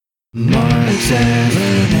Mark's as a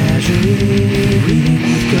menagerie, reading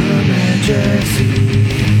with Gum and Jesse.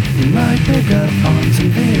 You might pick up on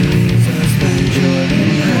some theories or spend your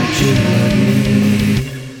energy.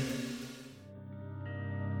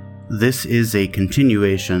 This is a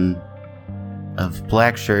continuation of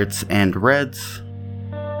Blackshirts and Reds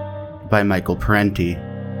by Michael Parenti.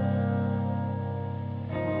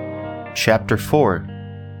 Chapter 4: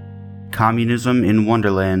 Communism in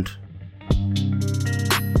Wonderland.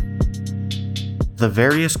 The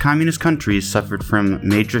various communist countries suffered from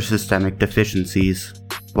major systemic deficiencies.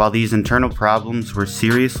 While these internal problems were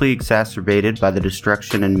seriously exacerbated by the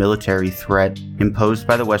destruction and military threat imposed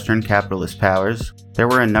by the Western capitalist powers, there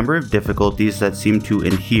were a number of difficulties that seemed to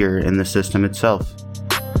inhere in the system itself.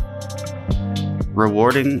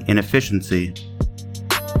 Rewarding inefficiency.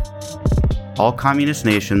 All communist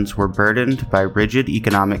nations were burdened by rigid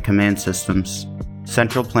economic command systems.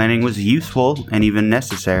 Central planning was useful and even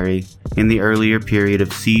necessary in the earlier period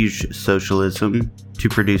of siege socialism to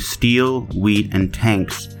produce steel, wheat, and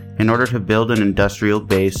tanks in order to build an industrial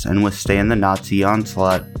base and withstand the Nazi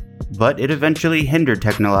onslaught. But it eventually hindered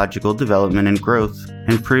technological development and growth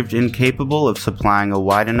and proved incapable of supplying a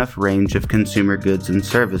wide enough range of consumer goods and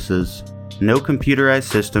services. No computerized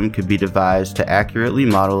system could be devised to accurately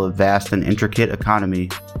model a vast and intricate economy.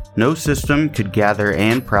 No system could gather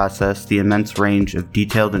and process the immense range of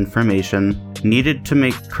detailed information needed to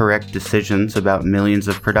make correct decisions about millions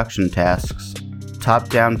of production tasks.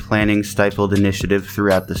 Top-down planning stifled initiative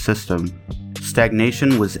throughout the system.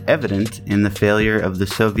 Stagnation was evident in the failure of the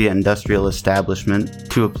Soviet industrial establishment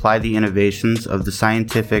to apply the innovations of the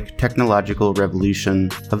scientific technological revolution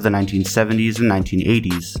of the 1970s and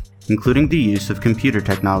 1980s, including the use of computer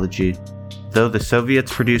technology. Though the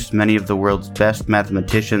Soviets produced many of the world's best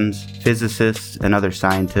mathematicians, physicists, and other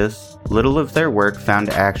scientists, little of their work found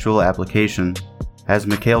actual application. As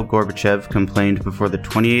Mikhail Gorbachev complained before the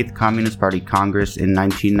 28th Communist Party Congress in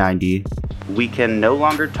 1990, "We can no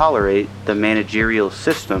longer tolerate the managerial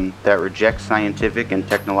system that rejects scientific and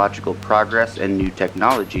technological progress and new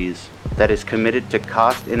technologies, that is committed to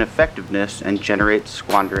cost ineffectiveness and generates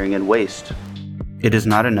squandering and waste." It is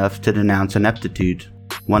not enough to denounce ineptitude.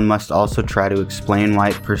 One must also try to explain why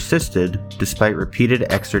it persisted despite repeated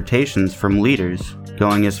exhortations from leaders,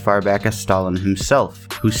 going as far back as Stalin himself,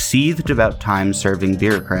 who seethed about time-serving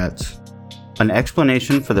bureaucrats. An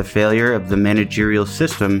explanation for the failure of the managerial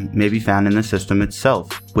system may be found in the system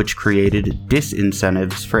itself, which created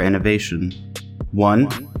disincentives for innovation. 1.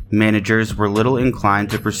 Managers were little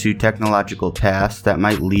inclined to pursue technological paths that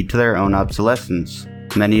might lead to their own obsolescence.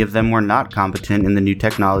 Many of them were not competent in the new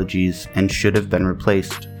technologies and should have been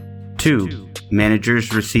replaced. 2.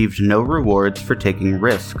 Managers received no rewards for taking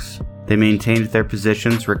risks. They maintained their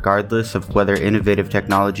positions regardless of whether innovative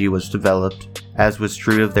technology was developed, as was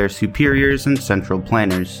true of their superiors and central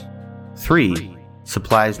planners. 3.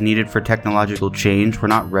 Supplies needed for technological change were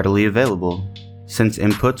not readily available. Since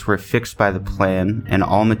inputs were fixed by the plan and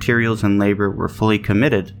all materials and labor were fully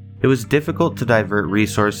committed, it was difficult to divert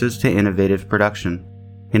resources to innovative production.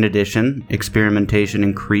 In addition, experimentation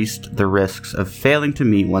increased the risks of failing to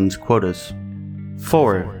meet one's quotas.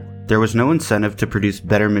 4. There was no incentive to produce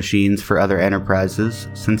better machines for other enterprises,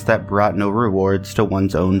 since that brought no rewards to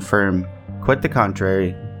one's own firm. Quite the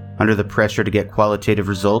contrary. Under the pressure to get qualitative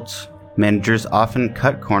results, managers often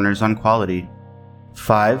cut corners on quality.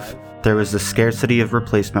 5. There was a scarcity of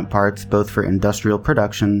replacement parts both for industrial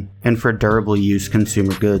production and for durable use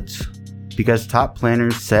consumer goods. Because top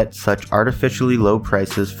planners set such artificially low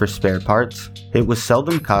prices for spare parts, it was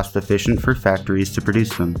seldom cost-efficient for factories to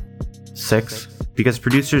produce them. 6. Because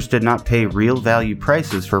producers did not pay real value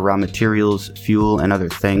prices for raw materials, fuel, and other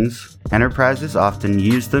things, enterprises often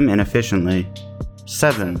used them inefficiently.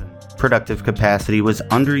 7. Productive capacity was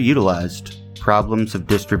underutilized. Problems of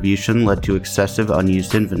distribution led to excessive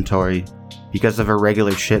unused inventory. Because of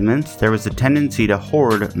irregular shipments, there was a tendency to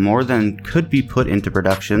hoard more than could be put into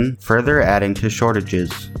production, further adding to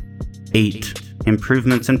shortages. 8.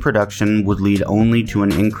 Improvements in production would lead only to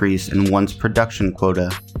an increase in one's production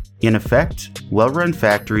quota. In effect, well-run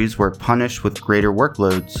factories were punished with greater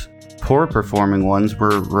workloads. Poor-performing ones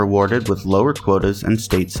were rewarded with lower quotas and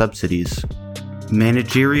state subsidies.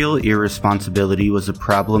 Managerial irresponsibility was a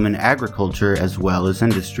problem in agriculture as well as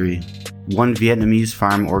industry. One Vietnamese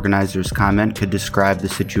farm organizer's comment could describe the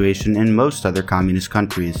situation in most other communist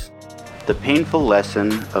countries. The painful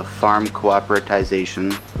lesson of farm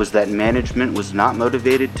cooperatization was that management was not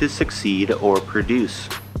motivated to succeed or produce.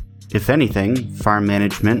 If anything, farm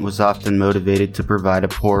management was often motivated to provide a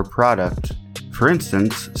poor product. For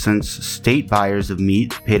instance, since state buyers of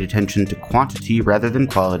meat paid attention to quantity rather than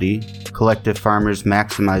quality, collective farmers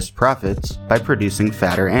maximized profits by producing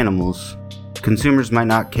fatter animals. Consumers might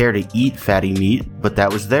not care to eat fatty meat, but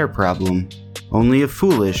that was their problem. Only a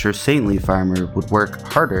foolish or saintly farmer would work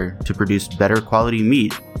harder to produce better quality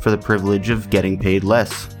meat for the privilege of getting paid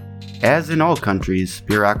less. As in all countries,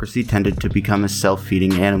 bureaucracy tended to become a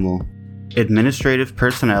self-feeding animal. Administrative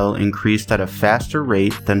personnel increased at a faster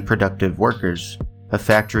rate than productive workers. A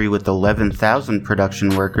factory with 11,000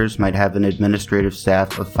 production workers might have an administrative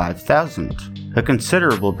staff of 5,000, a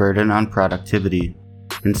considerable burden on productivity.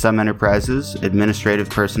 In some enterprises, administrative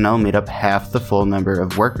personnel made up half the full number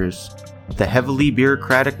of workers. The heavily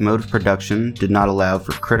bureaucratic mode of production did not allow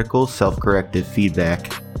for critical, self-corrective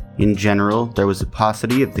feedback. In general, there was a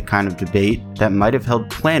paucity of the kind of debate that might have held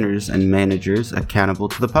planners and managers accountable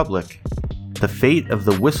to the public. The fate of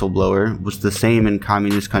the whistleblower was the same in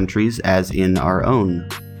communist countries as in our own.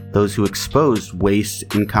 Those who exposed waste,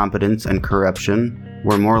 incompetence, and corruption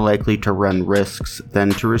were more likely to run risks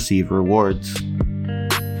than to receive rewards.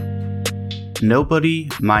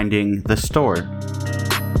 Nobody minding the store.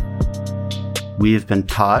 We have been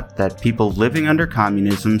taught that people living under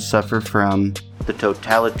communism suffer from the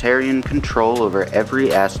totalitarian control over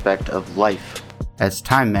every aspect of life. As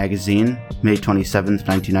Time magazine, May 27,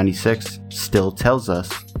 1996, still tells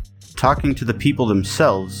us. Talking to the people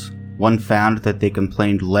themselves, one found that they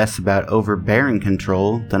complained less about overbearing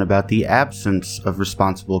control than about the absence of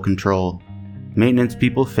responsible control. Maintenance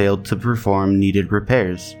people failed to perform needed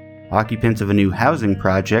repairs. Occupants of a new housing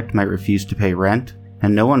project might refuse to pay rent,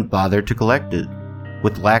 and no one bothered to collect it.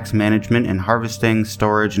 With lax management in harvesting,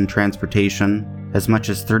 storage, and transportation, as much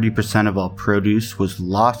as 30% of all produce was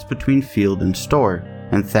lost between field and store,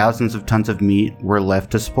 and thousands of tons of meat were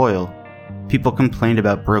left to spoil. People complained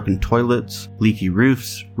about broken toilets, leaky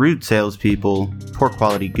roofs, rude salespeople, poor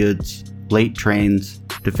quality goods, late trains,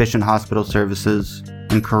 deficient hospital services,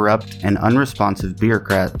 and corrupt and unresponsive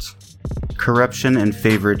bureaucrats. Corruption and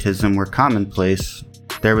favoritism were commonplace.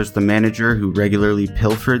 There was the manager who regularly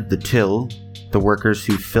pilfered the till, the workers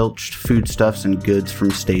who filched foodstuffs and goods from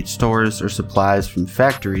state stores or supplies from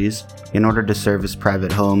factories in order to service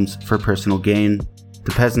private homes for personal gain,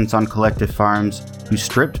 the peasants on collective farms who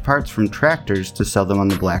stripped parts from tractors to sell them on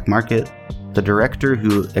the black market, the director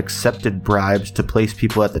who accepted bribes to place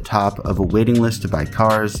people at the top of a waiting list to buy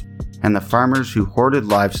cars, and the farmers who hoarded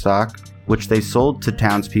livestock, which they sold to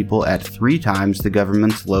townspeople at 3 times the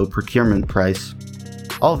government's low procurement price.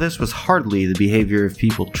 All this was hardly the behavior of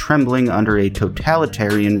people trembling under a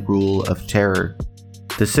totalitarian rule of terror.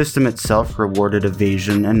 The system itself rewarded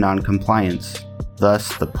evasion and non-compliance.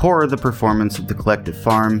 Thus, the poorer the performance of the collective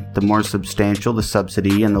farm, the more substantial the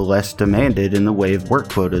subsidy and the less demanded in the way of work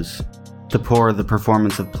quotas. The poorer the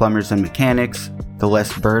performance of plumbers and mechanics, the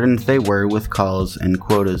less burdened they were with calls and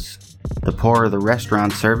quotas. The poorer the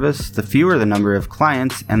restaurant service, the fewer the number of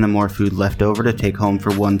clients and the more food left over to take home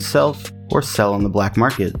for oneself or sell on the black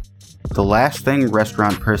market. The last thing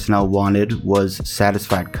restaurant personnel wanted was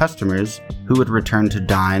satisfied customers who would return to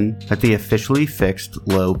dine at the officially fixed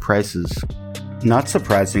low prices. Not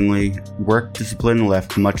surprisingly, work discipline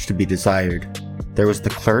left much to be desired. There was the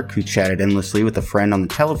clerk who chatted endlessly with a friend on the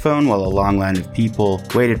telephone while a long line of people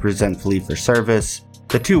waited resentfully for service,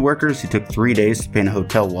 the 2 workers who took 3 days to paint a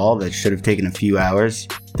hotel wall that should have taken a few hours,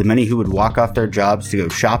 the many who would walk off their jobs to go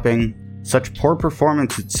shopping. Such poor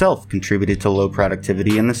performance itself contributed to low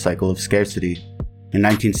productivity and the cycle of scarcity. In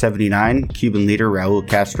 1979, Cuban leader Raul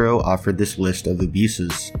Castro offered this list of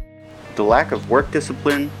abuses. The lack of work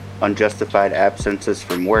discipline, unjustified absences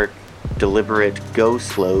from work, deliberate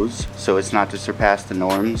go-slows so as not to surpass the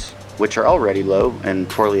norms, which are already low and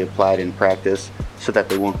poorly applied in practice so that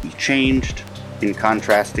they won't be changed. In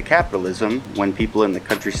contrast to capitalism, when people in the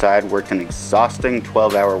countryside worked an exhausting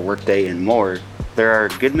 12-hour workday and more, there are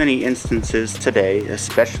a good many instances today,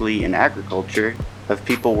 especially in agriculture, of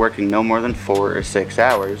people working no more than 4 or 6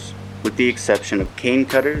 hours, with the exception of cane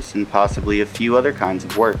cutters and possibly a few other kinds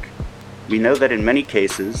of work. We know that in many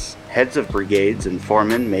cases, heads of brigades and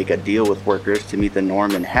foremen make a deal with workers to meet the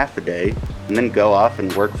norm in half a day, and then go off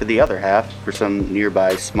and work for the other half for some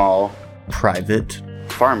nearby small, private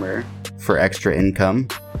farmer for extra income,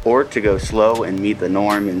 or to go slow and meet the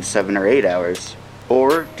norm in 7 or 8 hours,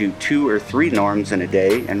 or do 2 or 3 norms in a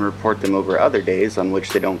day and report them over other days on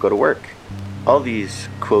which they don't go to work. All these,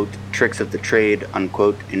 quote, tricks of the trade,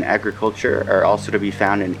 unquote, in agriculture are also to be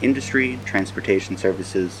found in industry, transportation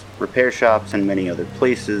services, repair shops, and many other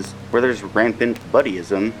places where there's rampant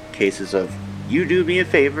buddyism, cases of you do me a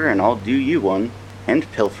favor and I'll do you one, and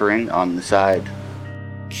pilfering on the side.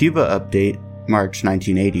 Cuba update, March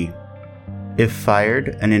 1980. If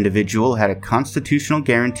fired, an individual had a constitutional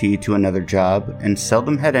guarantee to another job and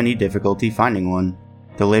seldom had any difficulty finding one.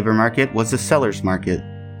 The labor market was a seller's market.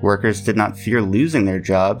 Workers did not fear losing their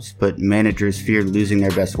jobs, but managers feared losing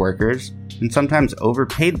their best workers and sometimes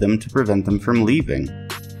overpaid them to prevent them from leaving.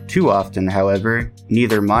 Too often, however,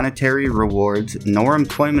 neither monetary rewards nor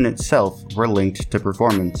employment itself were linked to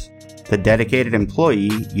performance. The dedicated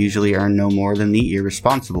employee usually earned no more than the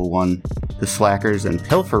irresponsible one. The slackers and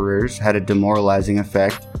pilferers had a demoralizing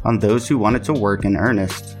effect on those who wanted to work in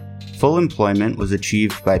earnest. Full employment was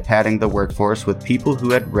achieved by padding the workforce with people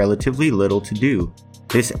who had relatively little to do.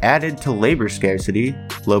 This added to labor scarcity,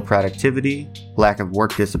 low productivity, lack of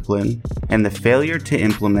work discipline, and the failure to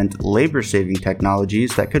implement labor-saving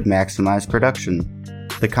technologies that could maximize production.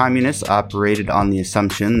 The communists operated on the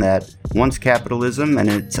assumption that once capitalism and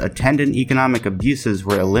its attendant economic abuses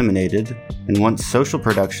were eliminated, and once social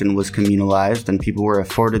production was communalized and people were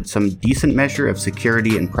afforded some decent measure of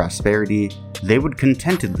security and prosperity, they would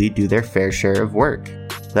contentedly do their fair share of work.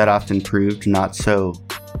 That often proved not so.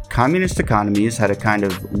 Communist economies had a kind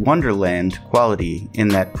of wonderland quality in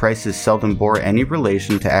that prices seldom bore any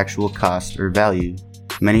relation to actual cost or value.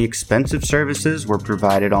 Many expensive services were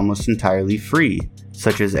provided almost entirely free,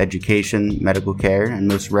 such as education, medical care, and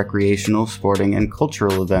most recreational, sporting, and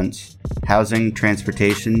cultural events. Housing,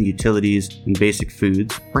 transportation, utilities, and basic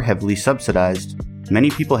foods were heavily subsidized. Many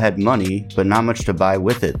people had money, but not much to buy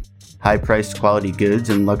with it. High-priced quality goods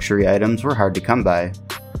and luxury items were hard to come by.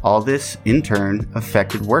 All this, in turn,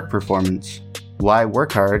 affected work performance. Why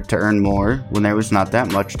work hard to earn more when there was not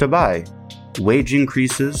that much to buy? Wage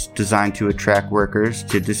increases, designed to attract workers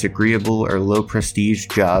to disagreeable or low-prestige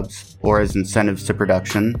jobs, or as incentives to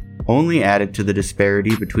production, only added to the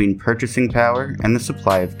disparity between purchasing power and the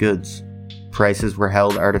supply of goods. Prices were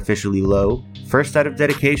held artificially low, first out of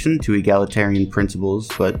dedication to egalitarian principles,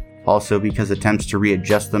 but also because attempts to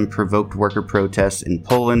readjust them provoked worker protests in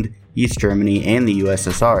Poland, East Germany, and the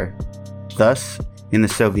USSR. Thus, in the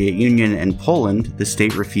Soviet Union and Poland, the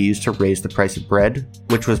state refused to raise the price of bread,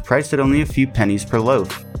 which was priced at only a few pennies per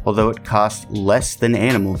loaf, although it cost less than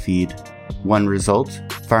animal feed. One result,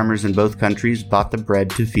 farmers in both countries bought the bread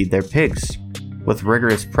to feed their pigs. With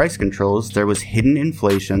rigorous price controls, there was hidden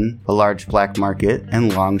inflation, a large black market,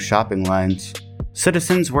 and long shopping lines.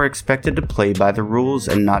 Citizens were expected to play by the rules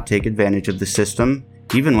and not take advantage of the system,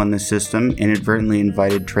 even when the system inadvertently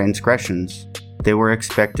invited transgressions. They were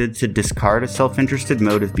expected to discard a self-interested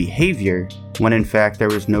mode of behavior, when in fact there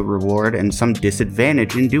was no reward and some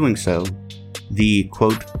disadvantage in doing so. The,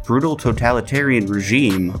 quote, brutal totalitarian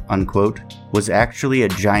regime, unquote, was actually a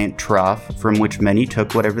giant trough from which many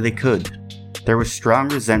took whatever they could. There was strong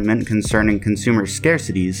resentment concerning consumer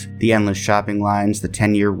scarcities, the endless shopping lines, the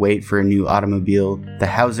 10-year wait for a new automobile, the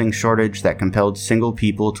housing shortage that compelled single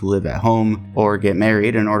people to live at home or get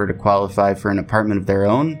married in order to qualify for an apartment of their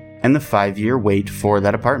own, and the 5-year wait for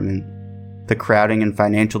that apartment. The crowding and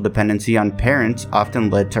financial dependency on parents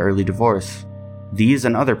often led to early divorce. These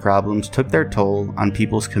and other problems took their toll on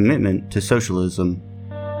people's commitment to socialism.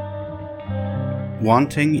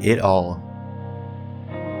 Wanting it all.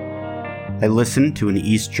 I listened to an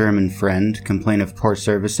East German friend complain of poor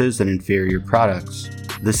services and inferior products.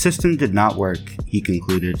 The system did not work, he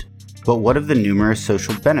concluded. But what of the numerous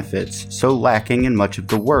social benefits, so lacking in much of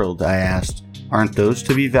the world, I asked. Aren't those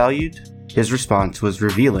to be valued? His response was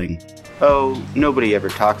revealing. Oh, nobody ever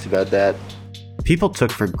talks about that. People took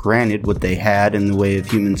for granted what they had in the way of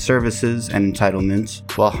human services and entitlements,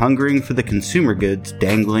 while hungering for the consumer goods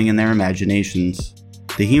dangling in their imaginations.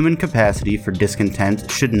 The human capacity for discontent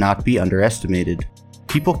should not be underestimated.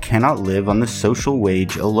 People cannot live on the social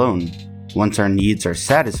wage alone. Once our needs are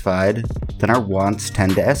satisfied, then our wants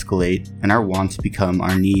tend to escalate, and our wants become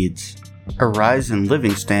our needs. A rise in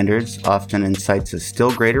living standards often incites a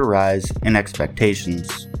still greater rise in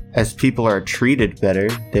expectations. As people are treated better,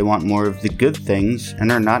 they want more of the good things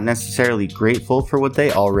and are not necessarily grateful for what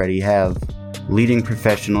they already have. Leading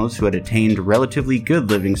professionals who had attained relatively good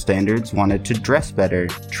living standards wanted to dress better,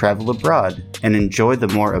 travel abroad, and enjoy the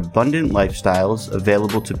more abundant lifestyles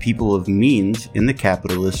available to people of means in the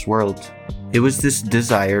capitalist world. It was this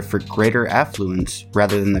desire for greater affluence,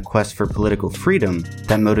 rather than the quest for political freedom,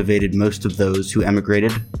 that motivated most of those who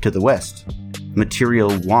emigrated to the West.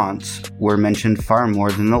 Material wants were mentioned far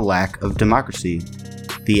more than the lack of democracy.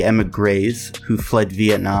 The émigrés who fled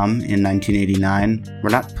Vietnam in 1989 were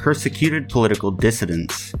not persecuted political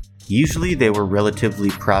dissidents. Usually they were relatively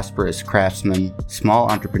prosperous craftsmen,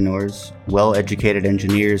 small entrepreneurs, well-educated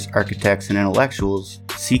engineers, architects, and intellectuals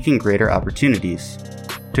seeking greater opportunities.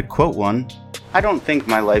 To quote one, "I don't think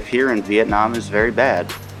my life here in Vietnam is very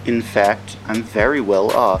bad. In fact, I'm very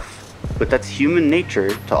well off." but that's human nature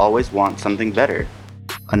to always want something better.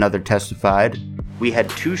 Another testified, "We had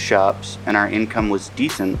 2 shops and our income was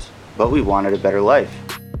decent, but we wanted a better life."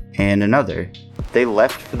 And another, "They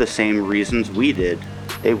left for the same reasons we did.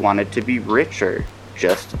 They wanted to be richer,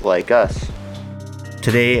 just like us."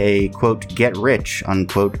 Today, a quote, "get rich,"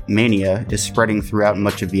 unquote, mania is spreading throughout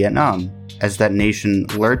much of Vietnam, as that nation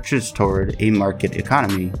lurches toward a market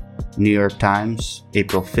economy. New York Times,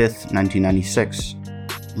 April 5th, 1996.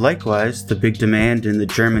 Likewise, the big demand in the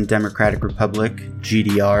German Democratic Republic,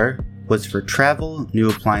 GDR, was for travel, new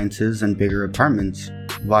appliances, and bigger apartments.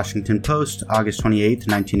 Washington Post, August 28,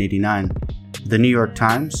 1989. The New York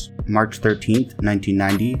Times, March 13,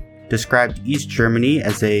 1990, described East Germany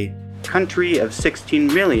as a country of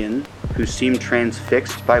 16 million who seem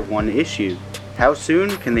transfixed by one issue. How soon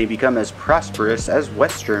can they become as prosperous as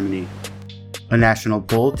West Germany? A national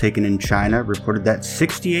poll taken in China reported that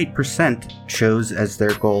 68% chose as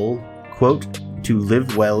their goal, quote, "to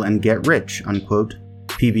live well and get rich," unquote.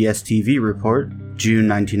 PBS TV report, June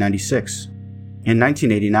 1996. In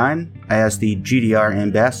 1989, I asked the GDR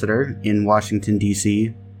ambassador in Washington,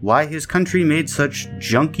 D.C., why his country made such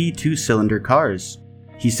junky 2-cylinder cars.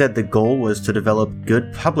 He said the goal was to develop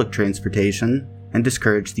good public transportation and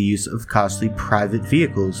discourage the use of costly private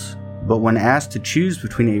vehicles. But when asked to choose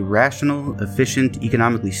between a rational, efficient,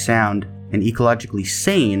 economically sound, and ecologically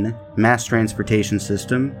sane mass transportation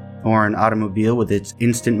system, or an automobile with its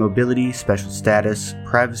instant mobility, special status,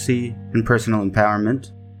 privacy, and personal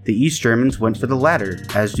empowerment, the East Germans went for the latter,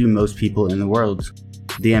 as do most people in the world.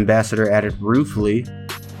 The ambassador added ruefully,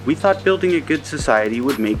 "We thought building a good society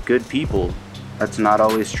would make good people. That's not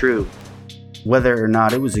always true." Whether or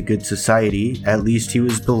not it was a good society, at least he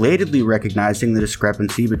was belatedly recognizing the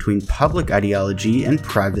discrepancy between public ideology and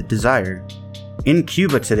private desire. In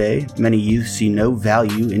Cuba today, many youth see no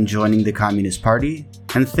value in joining the Communist Party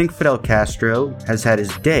and think Fidel Castro has had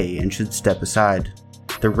his day and should step aside.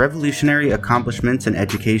 The revolutionary accomplishments in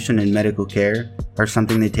education and medical care are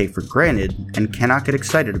something they take for granted and cannot get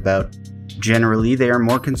excited about. Generally, they are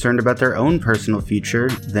more concerned about their own personal future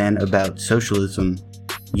than about socialism.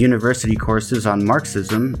 University courses on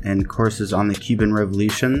Marxism and courses on the Cuban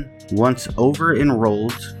Revolution, once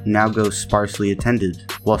over-enrolled, now go sparsely attended,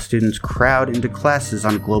 while students crowd into classes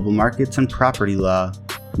on global markets and property law.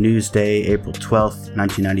 Newsday, April 12,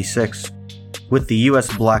 1996. With the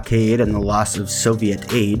US blockade and the loss of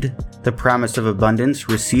Soviet aid, the promise of abundance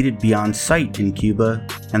receded beyond sight in Cuba,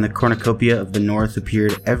 and the cornucopia of the North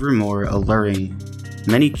appeared ever more alluring.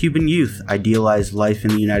 Many Cuban youth idealize life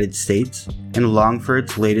in the United States and long for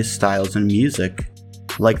its latest styles and music.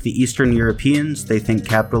 Like the Eastern Europeans, they think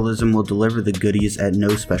capitalism will deliver the goodies at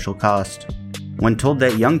no special cost. When told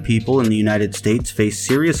that young people in the United States face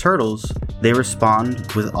serious hurdles, they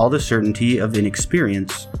respond with all the certainty of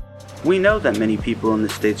inexperience. "We know that many people in the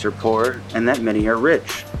States are poor and that many are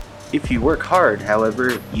rich. If you work hard,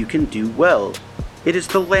 however, you can do well. It is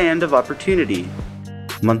the land of opportunity."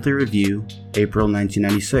 Monthly Review, April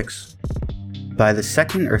 1996. By the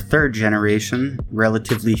second or third generation,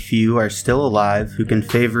 relatively few are still alive who can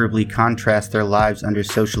favorably contrast their lives under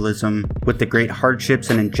socialism with the great hardships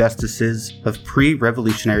and injustices of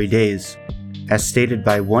pre-revolutionary days. As stated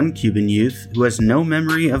by one Cuban youth who has no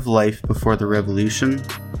memory of life before the revolution,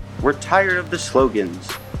 "We're tired of the slogans.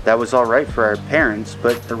 That was all right for our parents,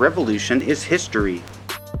 but the revolution is history."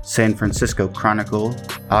 San Francisco Chronicle,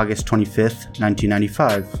 August 25,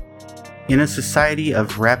 1995. In a society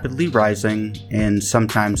of rapidly rising and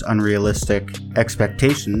sometimes unrealistic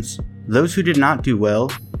expectations, those who did not do well,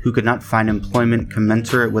 who could not find employment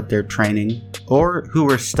commensurate with their training, or who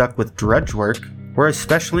were stuck with drudge work, were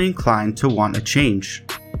especially inclined to want a change.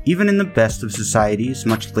 Even in the best of societies,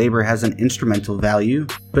 much labor has an instrumental value,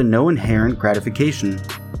 but no inherent gratification.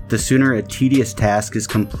 The sooner a tedious task is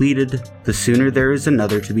completed, the sooner there is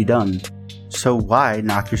another to be done. So why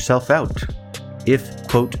knock yourself out? If,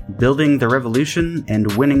 quote, "building the revolution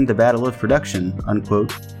and winning the battle of production,"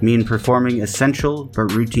 unquote, mean performing essential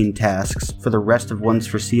but routine tasks for the rest of one's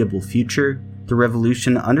foreseeable future, the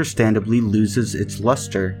revolution understandably loses its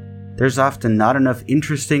luster. There's often not enough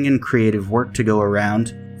interesting and creative work to go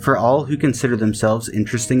around for all who consider themselves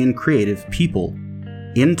interesting and creative people.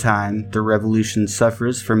 In time, the revolution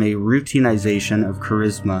suffers from a routinization of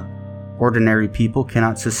charisma. Ordinary people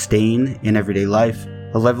cannot sustain, in everyday life,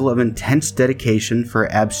 a level of intense dedication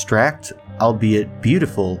for abstract, albeit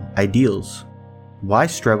beautiful, ideals. Why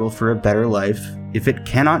struggle for a better life if it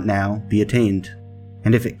cannot now be attained?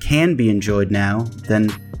 And if it can be enjoyed now,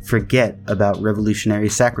 then forget about revolutionary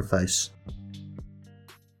sacrifice.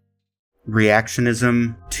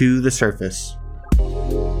 Reactionism to the surface.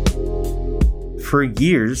 For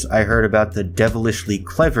years, I heard about the devilishly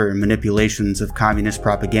clever manipulations of communist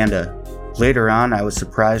propaganda. Later on, I was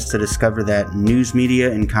surprised to discover that news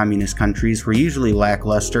media in communist countries were usually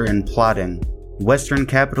lackluster and plodding. Western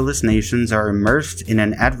capitalist nations are immersed in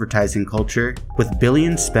an advertising culture with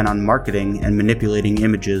billions spent on marketing and manipulating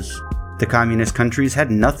images. The communist countries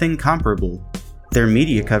had nothing comparable. Their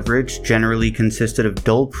media coverage generally consisted of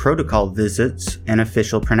dull protocol visits and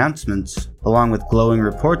official pronouncements, along with glowing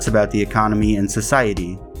reports about the economy and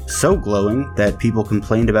society. So glowing that people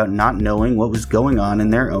complained about not knowing what was going on in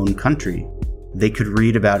their own country. They could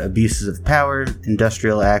read about abuses of power,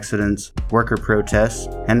 industrial accidents, worker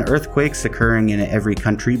protests, and earthquakes occurring in every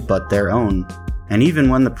country but their own. And even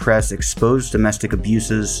when the press exposed domestic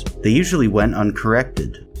abuses, they usually went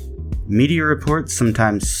uncorrected. Media reports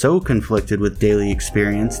sometimes so conflicted with daily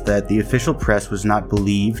experience that the official press was not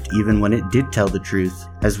believed even when it did tell the truth,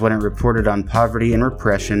 as when it reported on poverty and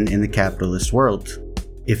repression in the capitalist world.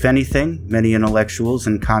 If anything, many intellectuals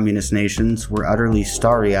in communist nations were utterly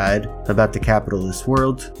starry-eyed about the capitalist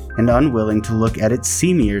world and unwilling to look at its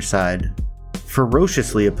seamier side.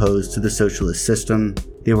 Ferociously opposed to the socialist system,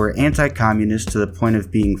 they were anti-communist to the point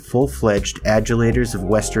of being full-fledged adulators of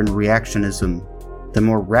Western reactionism. The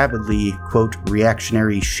more rapidly, quote,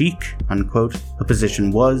 reactionary chic, unquote, a position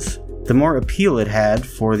was, the more appeal it had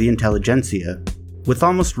for the intelligentsia. With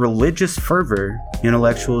almost religious fervor,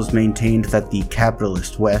 intellectuals maintained that the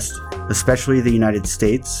capitalist West, especially the United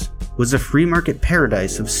States, was a free market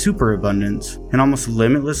paradise of superabundance and almost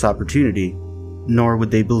limitless opportunity. Nor would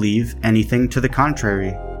they believe anything to the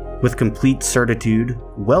contrary. With complete certitude,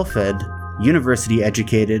 well-fed,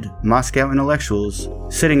 university-educated Moscow intellectuals,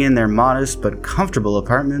 sitting in their modest but comfortable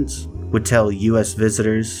apartments, would tell U.S.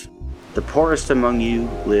 visitors, "The poorest among you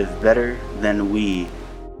live better than we."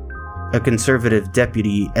 A conservative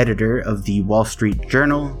deputy editor of the Wall Street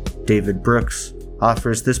Journal, David Brooks,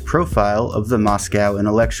 offers this profile of the Moscow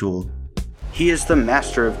intellectual. He is the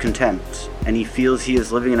master of contempt, and he feels he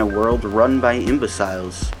is living in a world run by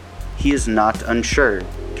imbeciles. He is not unsure,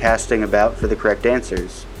 casting about for the correct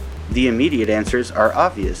answers. The immediate answers are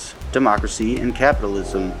obvious: democracy and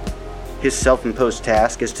capitalism. His self-imposed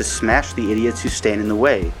task is to smash the idiots who stand in the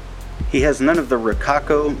way. He has none of the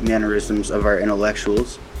rococo mannerisms of our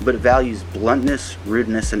intellectuals, but values bluntness,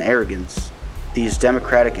 rudeness, and arrogance. These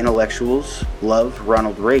democratic intellectuals loved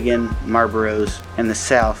Ronald Reagan, Marlboros, and the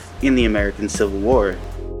South in the American Civil War.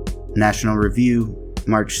 National Review,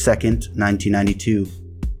 March 2nd, 1992.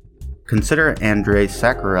 Consider Andrei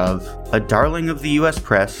Sakharov, a darling of the US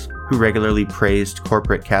press who regularly praised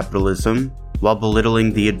corporate capitalism while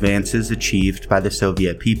belittling the advances achieved by the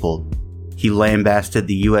Soviet people. He lambasted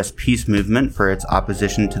the US peace movement for its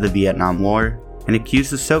opposition to the Vietnam War and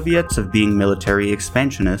accused the Soviets of being military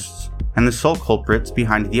expansionists and the sole culprits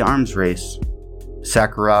behind the arms race.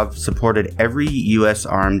 Sakharov supported every US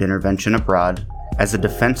armed intervention abroad as a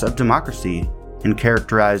defense of democracy and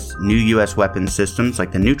characterized new US weapons systems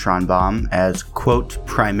like the neutron bomb as, quote,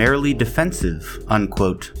 primarily defensive,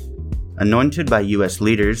 unquote. Anointed by US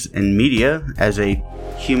leaders and media as a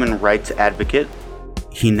human rights advocate,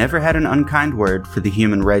 he never had an unkind word for the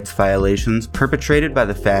human rights violations perpetrated by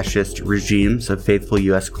the fascist regimes of faithful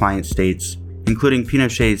US client states, including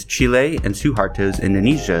Pinochet's Chile and Suharto's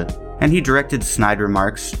Indonesia, and he directed snide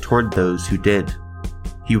remarks toward those who did.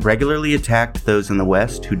 He regularly attacked those in the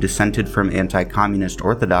West who dissented from anti-communist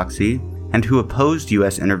orthodoxy and who opposed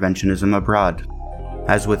US interventionism abroad.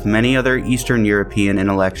 As with many other Eastern European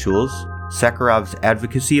intellectuals, Sakharov's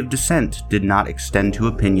advocacy of dissent did not extend to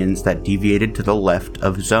opinions that deviated to the left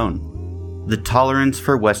of his own. The tolerance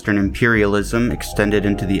for Western imperialism extended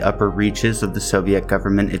into the upper reaches of the Soviet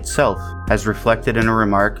government itself, as reflected in a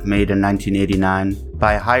remark made in 1989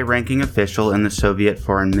 by a high-ranking official in the Soviet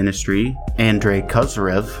Foreign Ministry, Andrei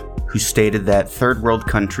Kozyrev, who stated that third world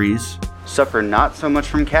countries suffer not so much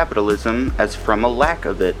from capitalism as from a lack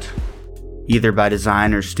of it. Either by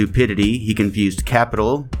design or stupidity, he confused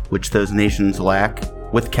capital, which those nations lack,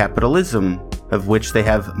 with capitalism, of which they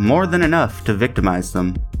have more than enough to victimize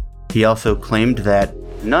them. He also claimed that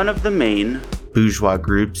none of the main bourgeois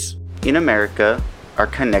groups in America are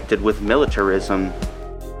connected with militarism.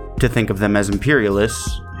 To think of them as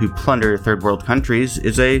imperialists who plunder third world countries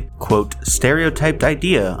is a, quote, stereotyped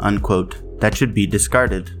idea, unquote, that should be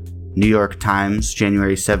discarded. New York Times,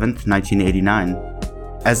 January 7th, 1989.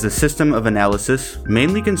 As a system of analysis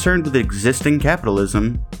mainly concerned with existing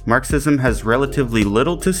capitalism, Marxism has relatively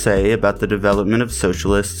little to say about the development of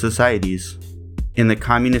socialist societies. In the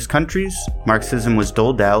communist countries, Marxism was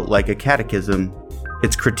doled out like a catechism.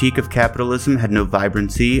 Its critique of capitalism had no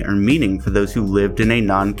vibrancy or meaning for those who lived in a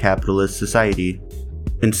non-capitalist society.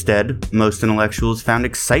 Instead, most intellectuals found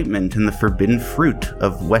excitement in the forbidden fruit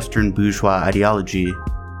of Western bourgeois ideology.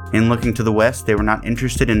 In looking to the West, they were not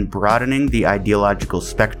interested in broadening the ideological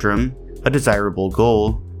spectrum, a desirable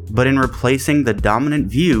goal, but in replacing the dominant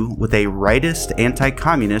view with a rightist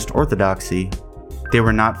anti-communist orthodoxy. They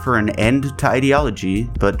were not for an end to ideology,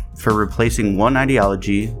 but for replacing one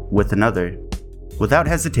ideology with another. Without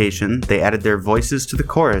hesitation, they added their voices to the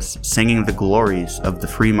chorus, singing the glories of the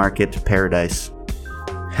free market paradise.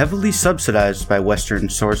 Heavily subsidized by Western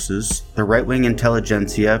sources, the right-wing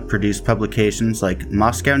intelligentsia produced publications like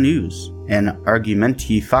Moscow News and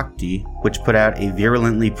Argumenti Fakti, which put out a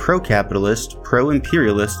virulently pro-capitalist,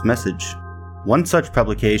 pro-imperialist message. One such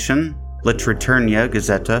publication, Literaturnia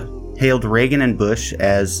Gazeta, hailed Reagan and Bush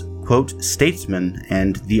as, quote, statesmen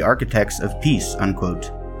and the architects of peace, unquote.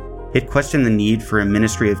 It questioned the need for a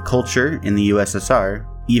Ministry of Culture in the USSR,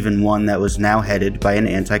 even one that was now headed by an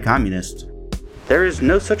anti-communist. There is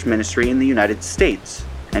no such ministry in the United States,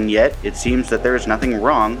 and yet it seems that there is nothing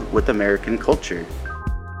wrong with American culture.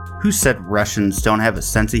 Who said Russians don't have a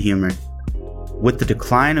sense of humor? With the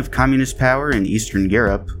decline of communist power in Eastern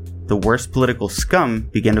Europe, the worst political scum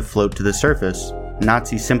began to float to the surface.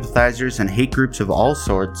 Nazi sympathizers and hate groups of all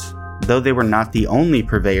sorts, though they were not the only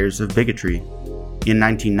purveyors of bigotry. In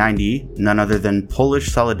 1990, none other than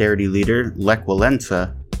Polish Solidarity leader Lech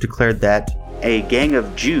Walesa declared that a gang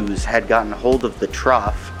of Jews had gotten hold of the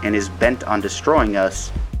trough and is bent on destroying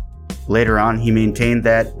us. Later on, he maintained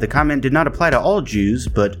that the comment did not apply to all Jews,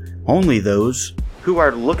 but only those who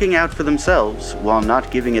are looking out for themselves while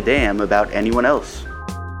not giving a damn about anyone else.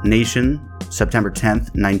 Nation, September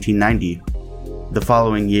 10th, 1990. The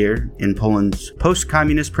following year, in Poland's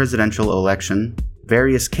post-communist presidential election,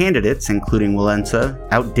 various candidates, including Walesa,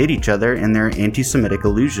 outdid each other in their anti-Semitic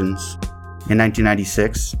allusions. In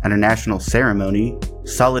 1996, at a national ceremony,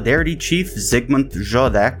 Solidarity chief Zygmunt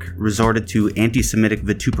Żołdak resorted to anti-Semitic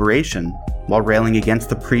vituperation while railing against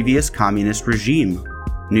the previous communist regime.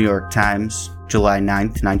 New York Times, July 9,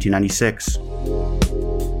 1996.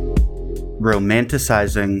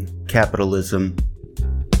 Romanticizing capitalism.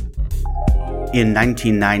 In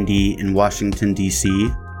 1990, in Washington, D.C.,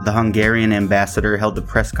 the Hungarian ambassador held a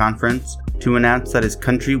press conference to announce that his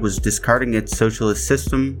country was discarding its socialist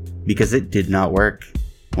system because it did not work.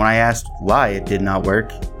 When I asked why it did not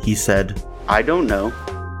work, he said, "I don't know."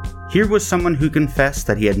 Here was someone who confessed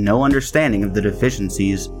that he had no understanding of the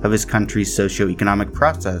deficiencies of his country's socio-economic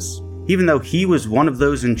process, even though he was one of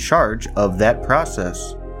those in charge of that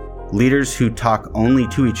process. Leaders who talk only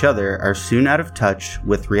to each other are soon out of touch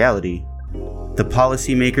with reality. The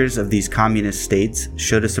policymakers of these communist states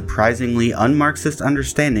showed a surprisingly un-Marxist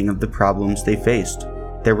understanding of the problems they faced.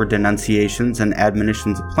 There were denunciations and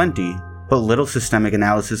admonitions aplenty, but little systemic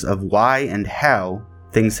analysis of why and how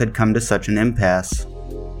things had come to such an impasse.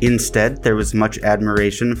 Instead, there was much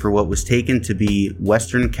admiration for what was taken to be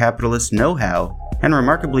Western capitalist know-how, and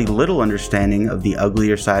remarkably little understanding of the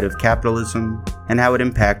uglier side of capitalism and how it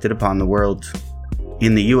impacted upon the world.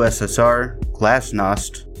 In the USSR,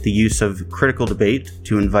 glasnost, the use of critical debate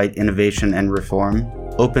to invite innovation and reform,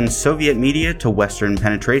 opened Soviet media to Western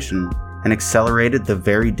penetration and accelerated the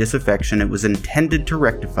very disaffection it was intended to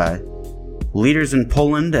rectify. Leaders in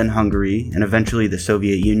Poland and Hungary, and eventually the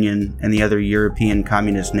Soviet Union and the other European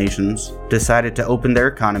communist nations, decided to open their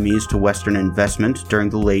economies to Western investment during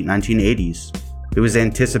the late 1980s. It was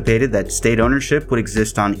anticipated that state ownership would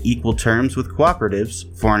exist on equal terms with cooperatives,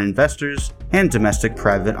 foreign investors, and domestic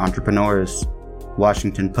private entrepreneurs.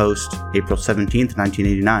 Washington Post, April 17,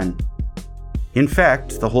 1989. In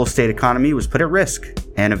fact, the whole state economy was put at risk,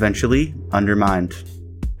 and eventually undermined.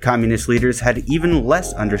 Communist leaders had even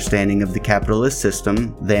less understanding of the capitalist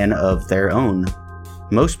system than of their own.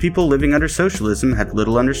 Most people living under socialism had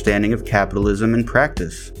little understanding of capitalism in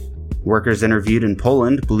practice. Workers interviewed in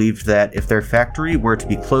Poland believed that if their factory were to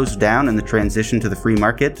be closed down in the transition to the free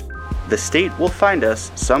market, the state will find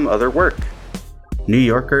us some other work. New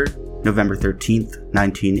Yorker, November 13,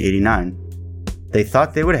 1989. They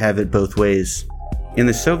thought they would have it both ways. In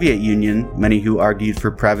the Soviet Union, many who argued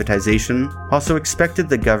for privatization also expected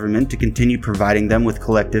the government to continue providing them with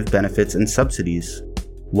collective benefits and subsidies.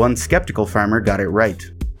 One skeptical farmer got it right.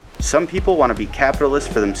 Some people want to be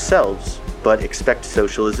capitalists for themselves, but expect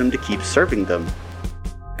socialism to keep serving them.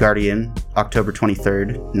 Guardian, October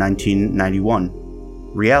 23, 1991.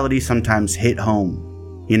 Reality sometimes hit home.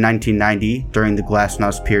 In 1990, during the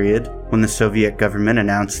glasnost period, when the Soviet government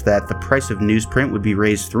announced that the price of newsprint would be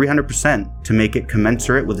raised 300% to make it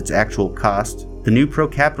commensurate with its actual cost, the new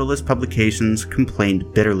pro-capitalist publications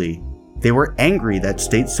complained bitterly. They were angry that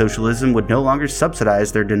state socialism would no longer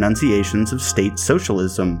subsidize their denunciations of state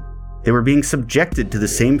socialism. They were being subjected to the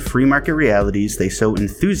same free market realities they so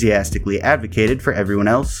enthusiastically advocated for everyone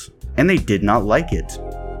else, and they did not like it.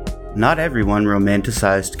 Not everyone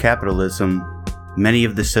romanticized capitalism. Many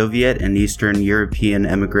of the Soviet and Eastern European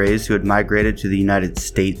emigres who had migrated to the United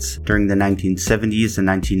States during the 1970s and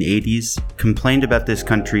 1980s complained about this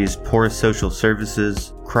country's poor social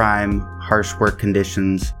services, crime, harsh work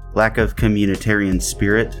conditions, lack of communitarian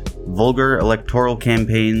spirit, vulgar electoral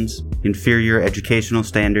campaigns, inferior educational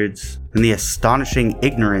standards, and the astonishing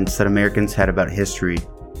ignorance that Americans had about history.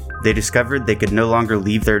 They discovered they could no longer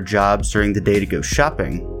leave their jobs during the day to go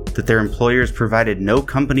shopping, that their employers provided no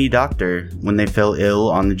company doctor when they fell ill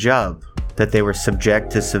on the job, that they were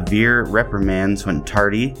subject to severe reprimands when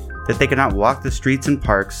tardy, that they could not walk the streets and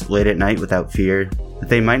parks late at night without fear, that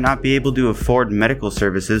they might not be able to afford medical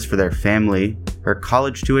services for their family or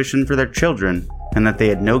college tuition for their children, and that they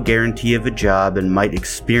had no guarantee of a job and might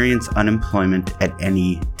experience unemployment at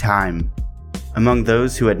any time. Among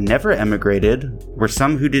those who had never emigrated were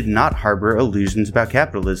some who did not harbor illusions about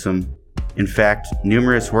capitalism. In fact,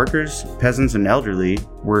 numerous workers, peasants, and elderly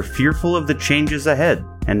were fearful of the changes ahead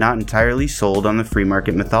and not entirely sold on the free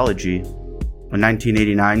market mythology. A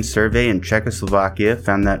 1989 survey in Czechoslovakia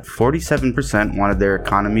found that 47% wanted their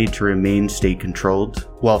economy to remain state-controlled,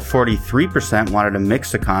 while 43% wanted a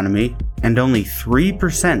mixed economy, and only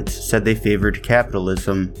 3% said they favored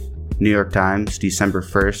capitalism. New York Times, December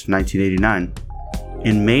 1st, 1989.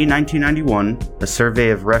 In May 1991, a survey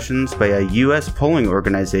of Russians by a U.S. polling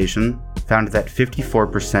organization found that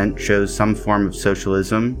 54% chose some form of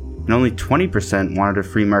socialism, and only 20% wanted a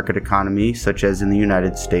free market economy such as in the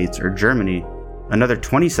United States or Germany. Another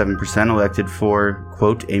 27% elected for,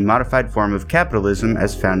 quote, a modified form of capitalism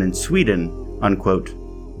as found in Sweden, unquote.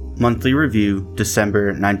 Monthly Review, December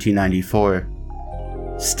 1994.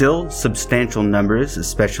 Still, substantial numbers,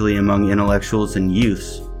 especially among intellectuals and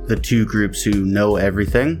youths, the two groups who know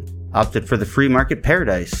everything, opted for the free market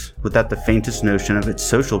paradise without the faintest notion of its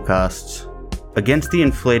social costs. Against the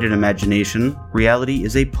inflated imagination, reality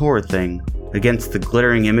is a poor thing. Against the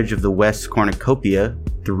glittering image of the West's cornucopia,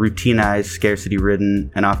 the routinized,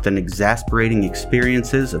 scarcity-ridden, and often exasperating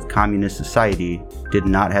experiences of communist society did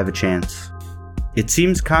not have a chance. It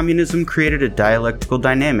seems communism created a dialectical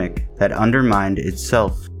dynamic that undermined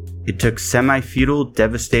itself. It took semi-feudal,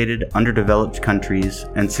 devastated, underdeveloped countries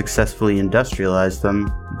and successfully industrialized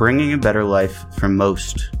them, bringing a better life for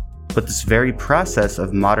most. But this very process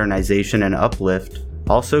of modernization and uplift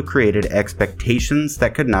also created expectations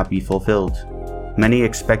that could not be fulfilled. Many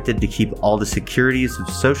expected to keep all the securities of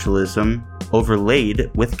socialism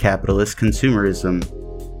overlaid with capitalist consumerism.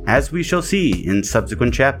 As we shall see in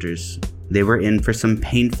subsequent chapters, they were in for some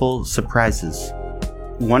painful surprises.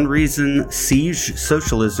 One reason siege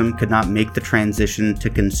socialism could not make the transition to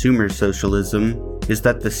consumer socialism is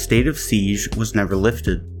that the state of siege was never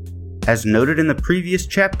lifted. As noted in the previous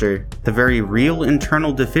chapter, the very real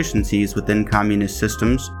internal deficiencies within communist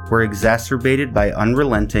systems were exacerbated by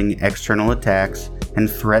unrelenting external attacks and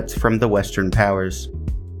threats from the Western powers.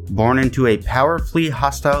 Born into a powerfully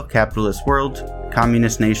hostile capitalist world,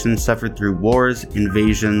 communist nations suffered through wars,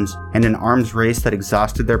 invasions, and an arms race that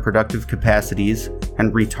exhausted their productive capacities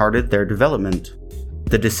and retarded their development.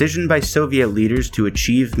 The decision by Soviet leaders to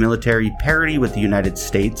achieve military parity with the United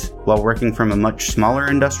States while working from a much smaller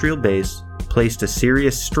industrial base placed a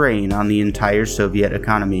serious strain on the entire Soviet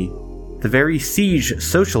economy. The very siege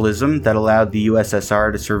socialism that allowed the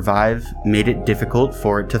USSR to survive made it difficult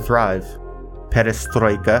for it to thrive.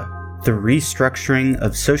 Perestroika, the restructuring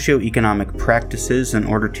of socio-economic practices in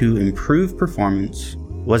order to improve performance,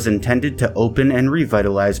 was intended to open and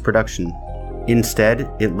revitalize production. Instead,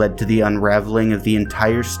 it led to the unraveling of the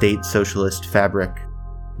entire state socialist fabric.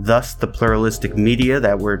 Thus, the pluralistic media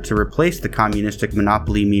that were to replace the communistic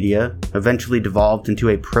monopoly media eventually devolved into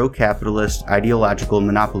a pro-capitalist ideological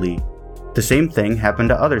monopoly. The same thing happened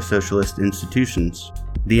to other socialist institutions.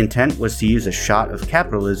 The intent was to use a shot of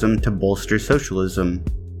capitalism to bolster socialism.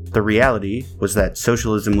 The reality was that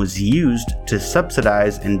socialism was used to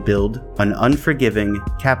subsidize and build an unforgiving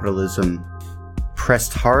capitalism.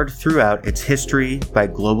 Pressed hard throughout its history by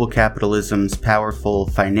global capitalism's powerful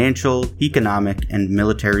financial, economic, and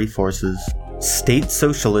military forces, state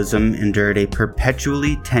socialism endured a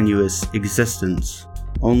perpetually tenuous existence,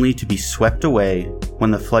 only to be swept away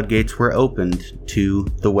when the floodgates were opened to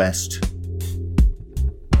the West.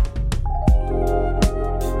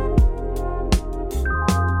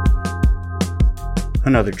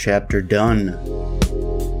 Another chapter done.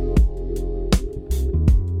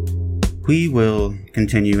 We will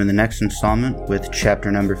continue in the next installment with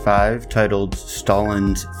chapter number 5, titled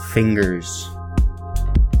Stalin's Fingers.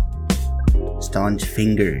 staunch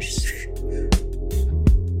fingers.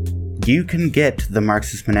 You can get the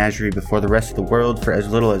Marxist Menagerie before the rest of the world for as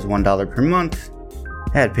little as $1 per month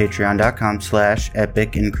at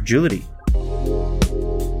patreon.com/epicincredulity.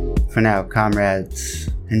 For now, comrades,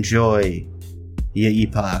 enjoy your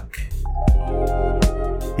epoch.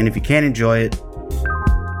 And if you can't enjoy it,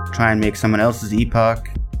 try and make someone else's epoch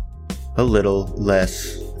a little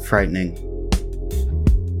less frightening.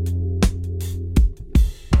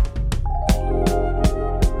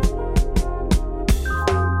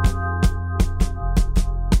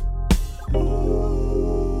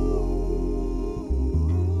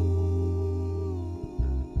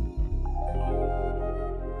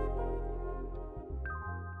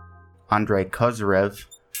 Andrei Kozyrev.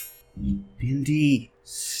 Bindi,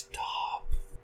 stop.